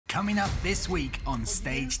Coming up this week on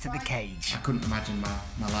Stage to the Cage. I couldn't imagine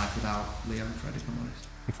my life without Leo and Fred, if I'm honest.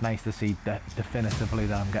 It's nice to see definitively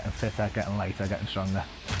that I'm getting fitter, getting lighter, getting stronger.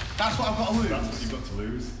 That's what I've got to lose. That's what you've got to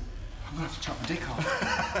lose. I'm going to have to chop my dick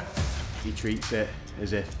off. He treats it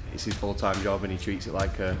as if it's his full-time job and he treats it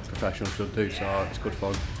like a professional should do, so it's good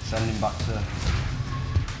fun. Send him back to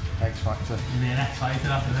X Factor. You'll be an X Fighter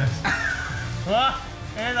after this. What?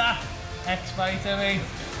 Hear that? X Fighter, mate.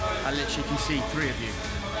 I literally can see three of you.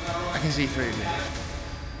 I can see three of you.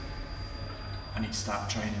 I need to start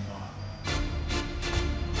training more.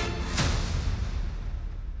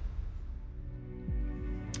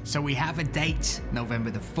 So we have a date, November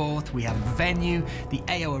the 4th, we have a venue, the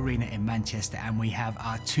AO Arena in Manchester, and we have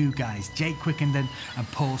our two guys, Jake Quickenden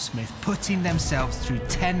and Paul Smith, putting themselves through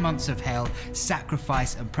 10 months of hell,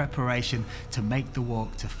 sacrifice and preparation to make the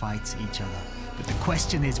walk to fight each other. But the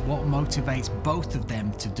question is, what motivates both of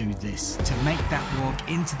them to do this, to make that walk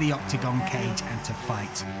into the Oktagon cage and to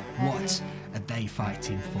fight? What are they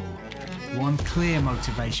fighting for? One clear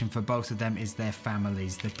motivation for both of them is their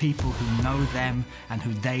families, the people who know them and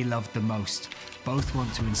who they love the most. Both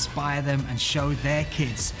want to inspire them and show their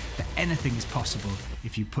kids that anything is possible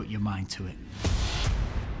if you put your mind to it.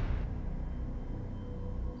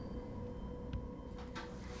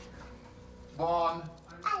 One.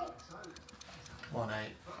 1-8.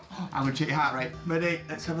 I'm going to check your heart rate. Ready?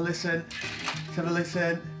 Let's have a listen. Let's have a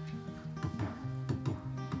listen.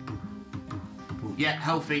 Yeah,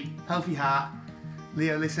 healthy. Healthy heart.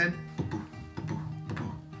 Leo, listen.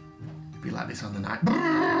 Be like this on the night.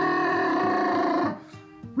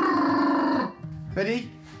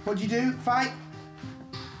 Ready? What do you do? Fight.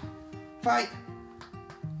 Fight.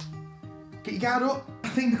 Get your guard up. I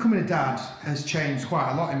think becoming a dad has changed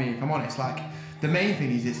quite a lot in me, if I'm honest. Like, the main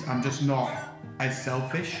thing is this, I'm just not as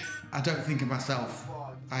selfish. I don't think of myself.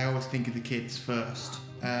 I always think of the kids first.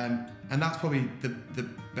 And that's probably the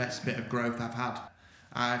best bit of growth I've had.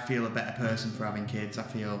 I feel a better person for having kids. I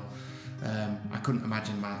feel I couldn't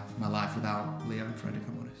imagine my life without Leo and Fred, if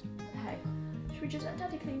I'm honest. Hey, should we just let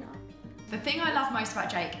Daddy clean up? The thing I love most about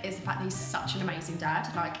Jake is the fact that he's such an amazing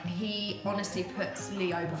dad. Like, he honestly puts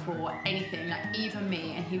Leo before anything, like even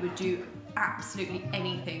me, and he would do absolutely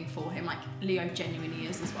anything for him. Like, Leo genuinely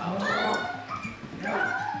is as well.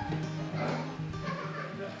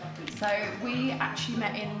 So we actually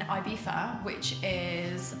met in Ibiza, which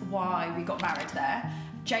is why we got married there.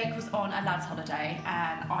 Jake was on a lad's holiday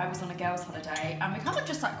and I was on a girl's holiday, and we kind of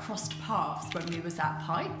just like crossed paths when we was at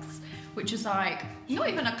Pikes, which is like not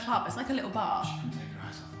even a club, it's like a little bar. She couldn't take her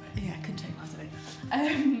eyes off me. Yeah, couldn't take her eyes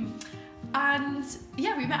off me. And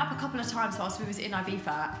yeah, we met up a couple of times whilst we was in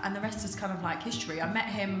Ibiza, and the rest is kind of like history. I met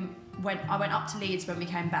him when I went up to Leeds when we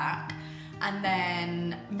came back, and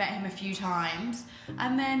then met him a few times,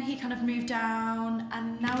 and then he kind of moved down,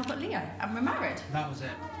 and now we've got Leo, and we're married. That was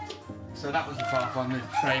it. So that was the fourth one. The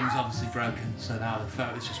frame's obviously broken, so now the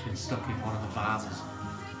photo's just been stuck in one of the vases.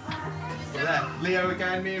 So there, Leo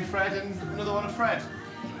again, me and Fred, and another one of Fred.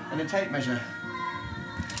 And a tape measure.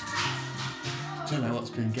 Don't know what's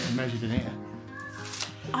been getting measured in here.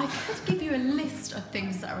 I could give you a list of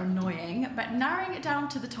things that are annoying, but narrowing it down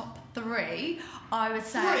to the top 3, I would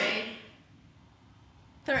say...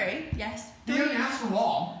 3, yes. You only asked for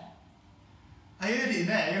 1. I heard it in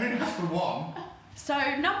there, you only asked for 1. So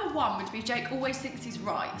number 1 would be Jake always thinks he's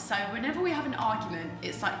right. So whenever we have an argument,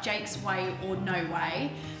 it's like Jake's way or no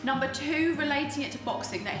way. Number 2, relating it to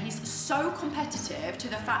boxing, that he's so competitive to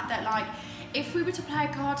the fact that, like, if we were to play a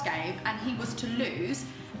card game and he was to lose,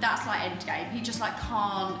 that's like end game. He just like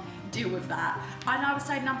can't deal with that. And I would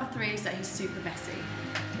say number 3 is that he's super messy.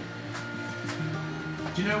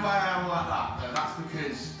 Do you know why I am like that? That's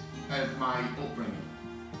because of my upbringing.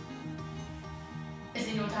 Is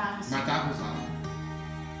it your dad? My dad was like that.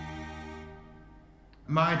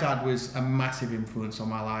 My dad was a massive influence on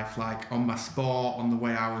my life, like on my sport, on the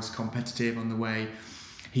way I was competitive, on the way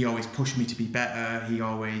he always pushed me to be better. He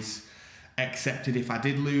always accepted if I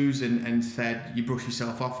did lose and said, you brush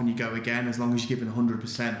yourself off and you go again as long as you're giving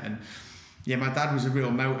 100%. And yeah, my dad was a real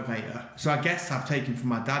motivator. So I guess I've taken from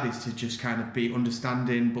my dad is to just kind of be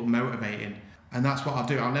understanding but motivating. And that's what I'll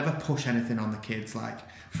do. I'll never push anything on the kids. Like,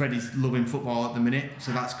 Freddie's loving football at the minute,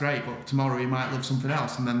 so that's great, but tomorrow he might love something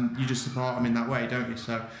else, and then you just support him in that way, don't you?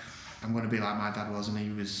 So I'm going to be like my dad was, and he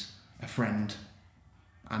was a friend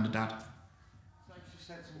and a dad. So I just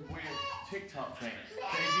said some weird TikTok thing.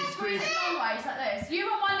 Always like this. You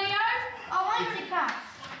want one, Leo? Oh, I already cracked.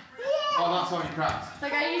 Oh, that's already cracked.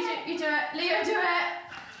 Okay, you do it. Leo, do it.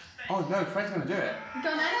 Oh no, Fred's going to do it.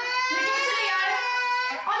 Go on then. You give it to Leo.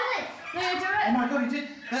 I did it. Leo, do it. Oh my god, he did.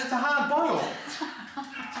 That's a hard boil.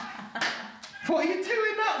 What are you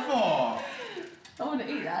doing that for? I want to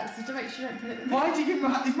eat that, so to make sure you don't put it in. Why did you give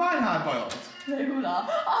me... Is mine hard-boiled? They all are.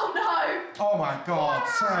 Oh no! Oh my god,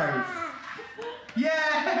 so...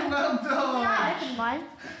 Yeah, well done! Yeah, I opened mine.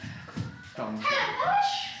 Done.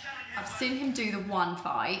 I've seen him do the one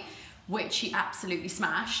fight, which he absolutely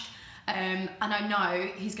smashed. And I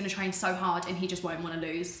know he's going to train so hard and he just won't want to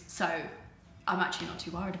lose. So I'm actually not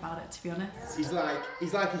too worried about it, to be honest. He's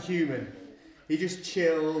like a human. He just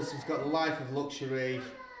chills, he's got a life of luxury.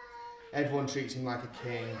 Everyone treats him like a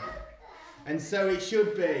king. And so it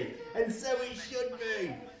should be. And so it should be.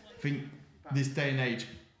 I think this day and age,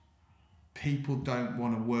 people don't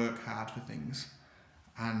want to work hard for things.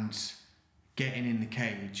 And getting in the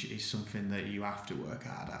cage is something that you have to work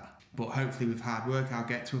hard at. But hopefully with hard work, I'll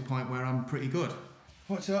get to a point where I'm pretty good.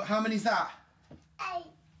 How many's that? 8.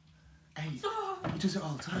 8. He does it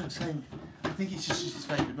all the time, same. I think it's just his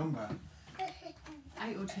favourite number.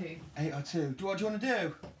 8 or 2. 8 or 2. What do you want to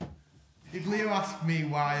do? If Leo asked me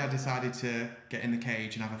why I decided to get in the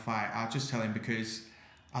cage and have a fight, I'll just tell him because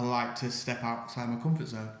I like to step outside my comfort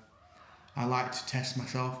zone. I like to test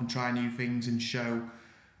myself and try new things and show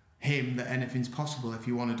him that anything's possible if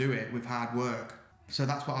you want to do it with hard work. So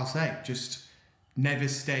that's what I'll say. Just never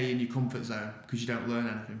stay in your comfort zone because you don't learn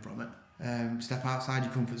anything from it. Step outside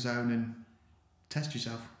your comfort zone and test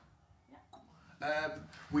yourself.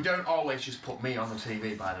 We don't always just put me on the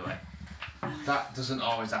TV, by the way. That doesn't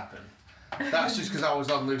always happen. That's just because I was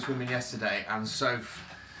on Loose Women yesterday and Soph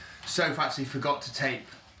actually forgot to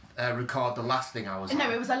record the last thing I was on. No,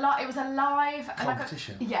 it was a live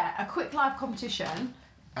competition. A quick live competition.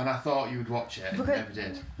 And I thought you would watch it, and you never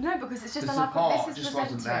did. No, because it's just The a live support this is just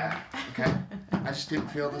presenting. wasn't there, okay? I just didn't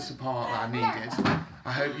feel the support that I needed.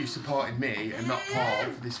 I hope you supported me and not Paul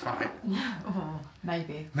for this fight. Oh,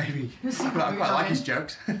 maybe. Maybe. I quite like his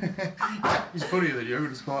jokes. He's funnier than you, I'm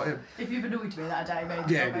going to support him. If you've annoyed me that day,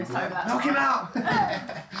 maybe Yeah, I'll go, so that's knock him fine.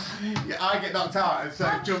 out! Yeah, I get knocked out and so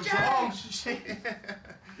jumps. Oh, shit!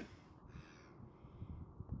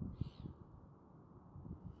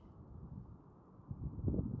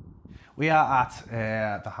 We are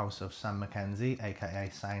at the house of Sam Mackenzie, aka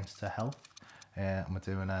Science to Health, and we're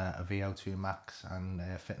doing a VO2 max and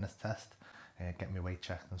fitness test, getting my weight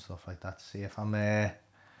checked and stuff like that to see if I'm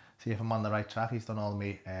on the right track. He's done all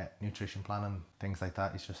my nutrition plan and things like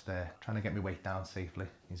that. He's just trying to get my weight down safely.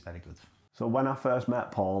 He's very good. So when I first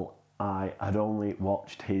met Paul, I had only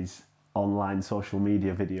watched his online social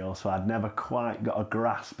media videos, so I'd never quite got a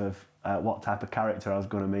grasp of what type of character I was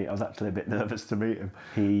going to meet. I was actually a bit nervous to meet him.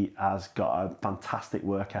 He has got a fantastic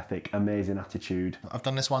work ethic, amazing attitude. I've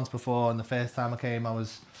done this once before, and the first time I came I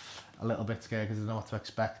was a little bit scared because I didn't know what to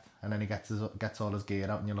expect, and then he gets all his gear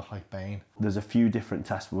out and you look like Bane. There's a few different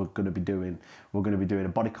tests we're going to be doing. We're going to be doing a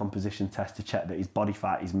body composition test to check that his body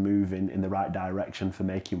fat is moving in the right direction for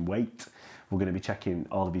making weight. We're going to be checking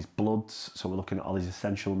all of his bloods, so we're looking at all his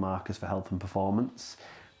essential markers for health and performance.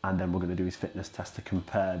 And then we're going to do his fitness test to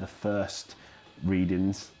compare the first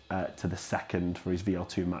readings to the second for his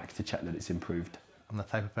VO2 max to check that it's improved. I'm the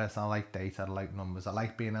type of person, I like data, I like numbers, I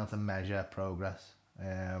like being able to measure progress.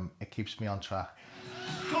 It keeps me on track.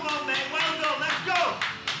 Come on, mate, well done, let's go!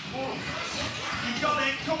 You got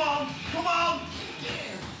it, come on!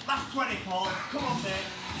 Last 20, Paul, come on, mate,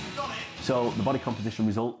 you got it. So the body composition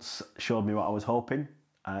results showed me what I was hoping.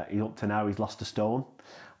 Up to now, he's lost a stone.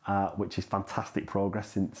 Which is fantastic progress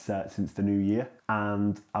since the new year,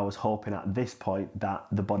 and I was hoping at this point that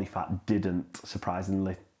the body fat didn't,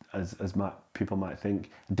 surprisingly, as people might think,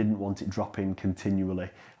 didn't want it dropping continually.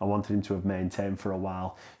 I wanted him to have maintained for a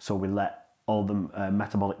while, so we let all the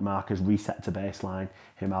metabolic markers reset to baseline,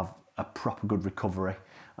 him have a proper good recovery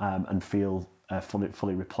and feel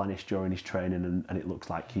fully replenished during his training, and it looks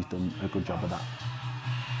like he's done a good job of that.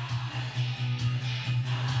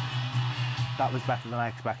 That was better than I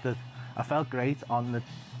expected. I felt great on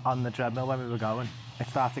the treadmill when we were going. It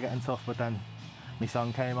started getting tough, but then my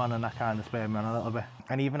song came on and that kind of spurred me on a little bit.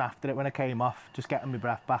 And even after it, when it came off, just getting my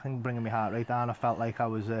breath back and bringing my heart rate down, I felt like I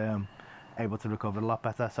was able to recover a lot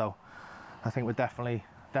better. So I think we're definitely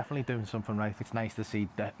doing something right. It's nice to see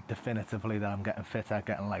definitively that I'm getting fitter,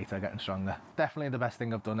 getting lighter, getting stronger. Definitely the best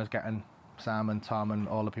thing I've done is getting Sam and Tom and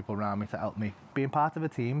all the people around me to help me. Being part of a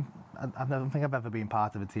team, I don't think I've ever been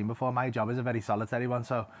part of a team before. My job is a very solitary one,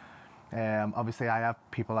 so obviously I have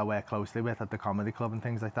people I work closely with at the comedy club and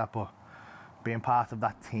things like that, but being part of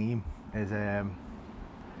that team is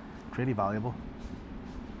really valuable.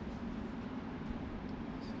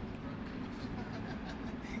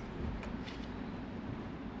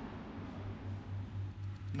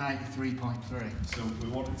 93.3. So we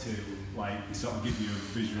wanted to sort of give you a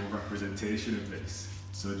visual representation of this.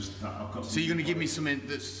 So just I've got. So you're going to give me something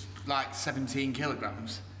that's like 17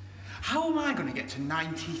 kilograms? How am I going to get to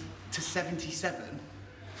 90 to 77?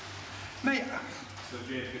 Mate. So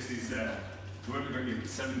Jake, this is we're going to give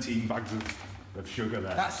 17 bags of sugar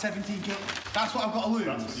there. That's 17 kilo. That's what I've got to lose.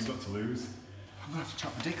 That's what you've got to lose. I'm going to have to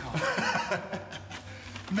chop my dick off.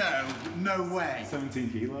 No way. 17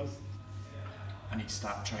 kilos. I need to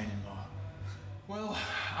start training more. Well,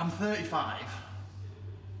 I'm 35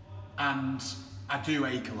 and I do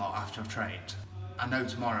ache a lot after I've trained. I know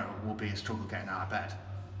tomorrow will be a struggle getting out of bed.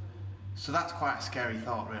 So that's quite a scary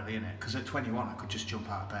thought really, isn't it? Because at 21 I could just jump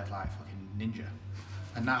out of bed like fucking ninja.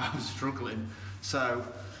 And now I'm struggling. So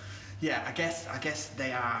yeah, I guess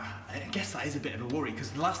that is a bit of a worry,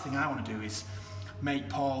 because the last thing I want to do is make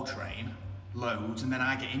Paul train loads and then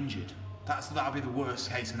I get injured. That'll be the worst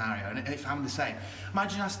case scenario. And if I'm the same,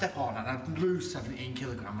 imagine I step on and I lose 17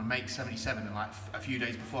 kilograms and make 77 in like a few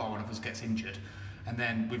days before one of us gets injured, and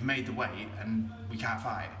then we've made the weight and we can't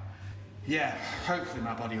fight. Yeah, hopefully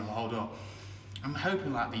my body will hold up. I'm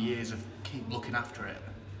hoping like the years of keep looking after it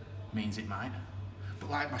means it might.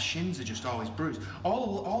 But like my shins are just always bruised.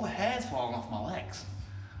 All the hair's falling off my legs.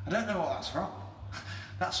 I don't know what that's from.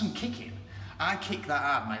 That's from kicking. I kick that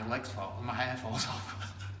hard, my legs fall and my hair falls off.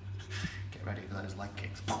 Get ready for those leg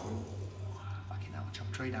kicks. Fucking hell, chop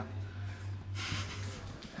a tree down.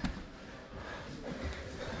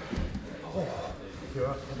 Oh, you're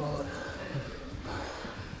up about it.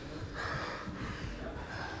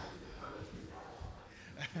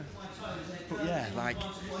 But yeah, like,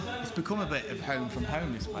 it's become a bit of home from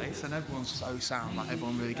home, this place, and everyone's so sound, like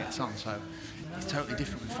everyone really gets on, so it's totally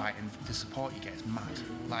different with fighting. The support you get is mad.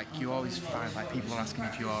 Like, you always find like people are asking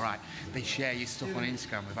if you're alright. They share your stuff on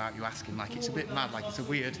Instagram without you asking. Like, it's a bit mad, like it's a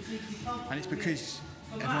weird, and it's because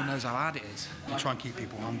everyone knows how hard it is. You try and keep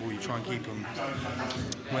people humble, you try and keep them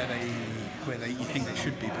where you think they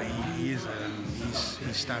should be, but he's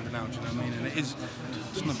standing out, do you know what I mean? And it's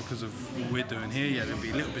not because of what we're doing here, yeah, there'll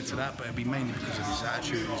be little bits of that, but it'll be mainly because of his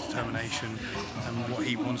attitude, his determination, and what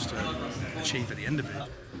he wants to achieve at the end of it.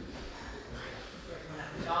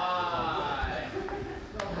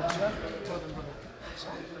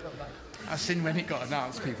 I've seen when it got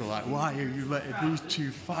announced, people were like, why are you letting these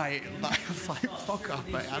two fight? Like, I was like, fuck off,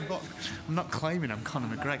 mate. I'm not claiming I'm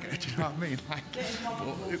Conor McGregor, do you know what I mean? Like,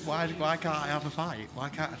 but why can't I have a fight? Why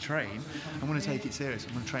can't I train? I'm going to take it serious.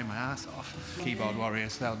 I'm going to train my ass off. Keyboard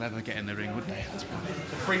warriors, they'll never get in the ring, would they?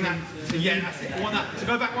 Bring that, so yeah, that's it. I want that. So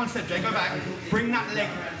go back one step, Jay, go back. Bring that leg,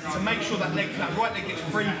 to make sure that right leg gets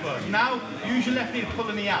free first. Now, use your left knee to pull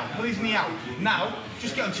the knee out. Pull his knee out. Now,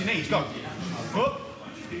 just get onto your knees, go. Up.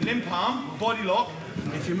 Limp arm, body lock.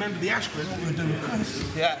 If you remember the Ashgrip, what we were doing first,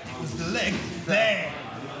 yeah, it was the leg there,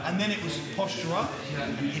 and then it was posture up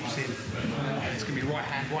and hips in. And it's gonna be right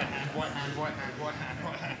hand, right hand, right hand, right hand, right hand,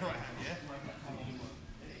 right hand, right hand. Yeah.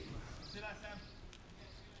 See that,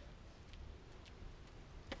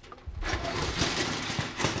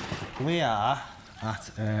 Sam? We are at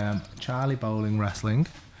Charlie Bowling Wrestling.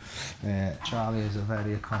 Charlie is a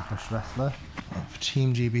very accomplished wrestler of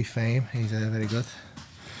Team GB fame. He's very good.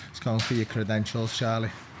 Let's go for your credentials,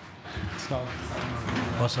 Charlie.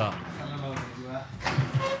 What's that?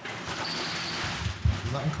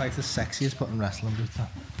 Nothing quite as sexy as putting wrestling boots on.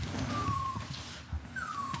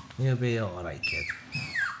 You'll be alright, kid.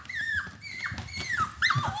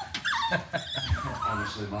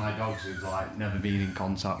 Honestly, my dogs have like never been in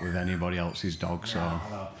contact with anybody else's dog, so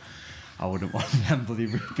I wouldn't want them bloody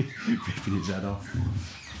ripping his head off.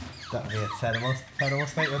 That'd be a terrible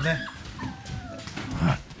state, wouldn't it?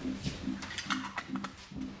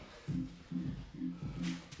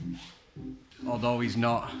 Although he's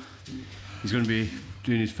going to be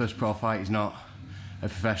doing his first pro fight, he's not a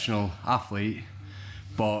professional athlete,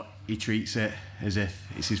 but he treats it as if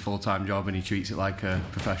it's his full-time job and he treats it like a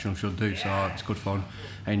professional should do, so it's good fun.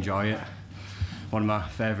 I enjoy it. One of my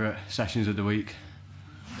favourite sessions of the week.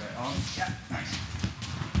 Yeah, nice.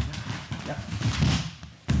 Yeah.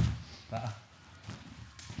 Better.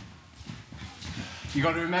 You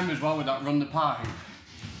got to remember as well with that run the pipe,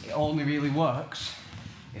 it only really works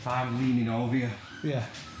if I'm leaning over you. Yeah.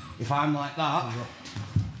 If I'm like that,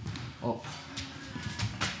 up.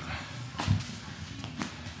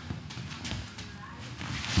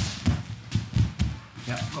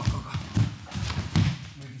 Yeah, go.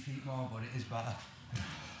 Move your feet more, but it is better.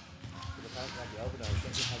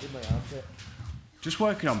 Just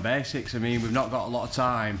working on basics. I mean, we've not got a lot of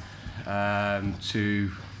time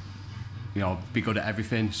to, be good at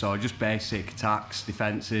everything. So just basic attacks,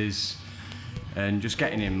 defences, and just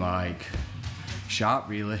getting him like sharp,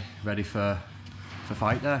 really, ready for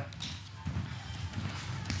fight there.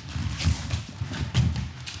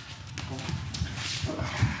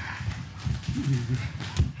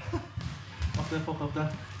 What's the fuck up then?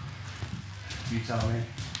 You tell me.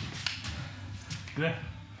 Yeah.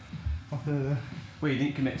 What's the... Well, you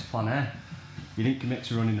didn't commit to plan A. You didn't commit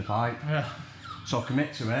to running the pipe. Yeah. So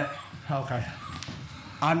commit to it. Okay.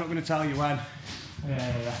 I'm not going to tell you when.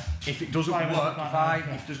 Yeah. If it doesn't work,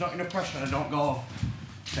 if there's not enough pressure and I don't go,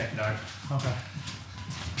 take it out. Okay.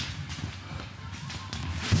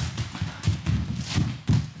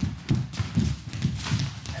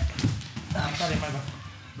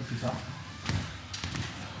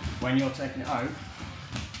 When you're taking it out,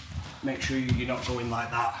 make sure you're not going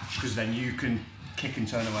like that, because then you can kick and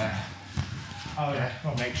turn away. Oh yeah.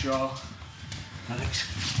 Make sure.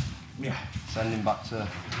 Yeah. Send him back to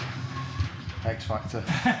X Factor.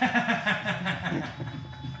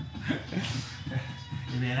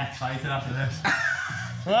 You'll be an X Fighter after this.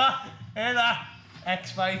 What? Hear that?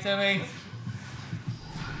 X Fighter, mate.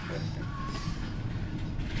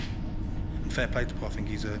 Fair play to Paul. I think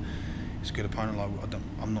he's a good opponent. Like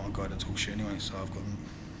I'm not a guy that talks shit anyway, so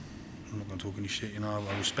I'm not going to talk any shit. You know,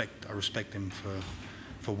 I respect him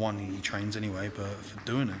for one, he trains anyway, but for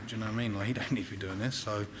doing it, do you know what I mean? Like, he don't need to be doing this,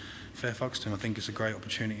 so fair fucks to him. I think it's a great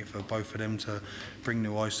opportunity for both of them to bring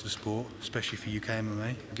new eyes to the sport, especially for UK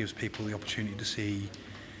MMA. It gives people the opportunity to see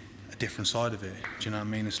a different side of it. Do you know what I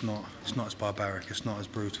mean? It's not as barbaric, it's not as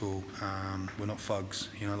brutal. We're not thugs,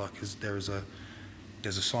 you know. Like there's a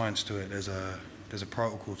science to it. There's a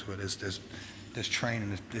protocol to it. There's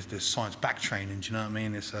training. There's science back training. Do you know what I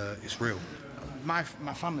mean? It's real. My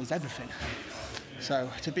family's everything. So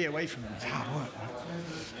to be away from them is hard work.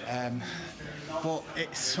 But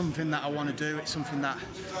it's something that I want to do. It's something that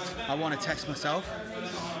I want to test myself.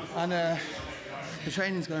 And the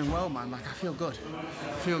training's going well, man. Like, I feel good.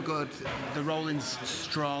 The rolling's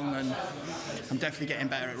strong, and I'm definitely getting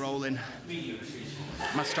better at rolling.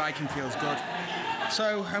 My striking feels good.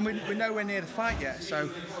 So, and we're nowhere near the fight yet. So,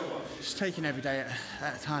 just taking every day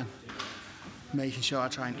at a time. Making sure I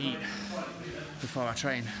try and eat before I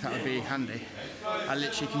train. That would be handy. I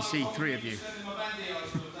literally can see 3 of you.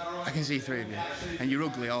 I can see 3 of you. And you're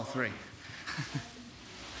ugly, all 3.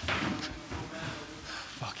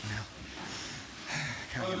 Fucking hell.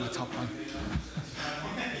 Can't get my top on.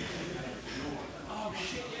 Oh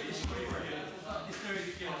shit.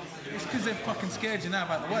 It's because they're fucking scared you now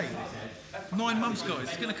about the weight. 9 months, guys.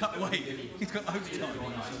 He's going to cut the weight. He's got overtime.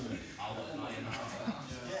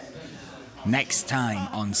 Next time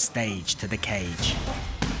on Stage to the Cage.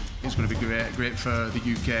 It's going to be great for the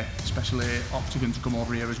UK, especially Oktagon to come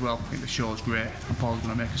over here as well. I think the show's great and Paul's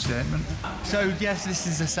going to make a statement. So yes, this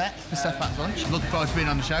is a set for Stefan's lunch. Looking forward to being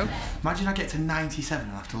on the show. Imagine I get to 97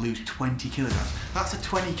 and I have to lose 20 kilograms. That's a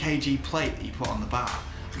 20 kg plate that you put on the bar.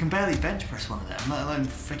 I can barely bench press one of them, let alone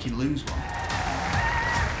freaking lose one.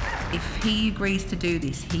 If he agrees to do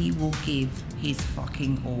this, he will give his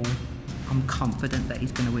fucking all. I'm confident that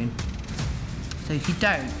he's going to win. So if you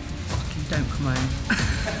don't, fucking don't come home.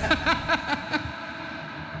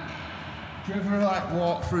 Do you ever like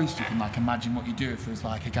walk through stuff and like imagine what you do if there's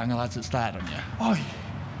like a gang of lads that stared on you? Oi!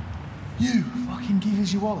 You fucking give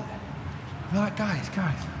us your wallet. We're like, guys,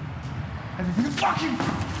 everything fucking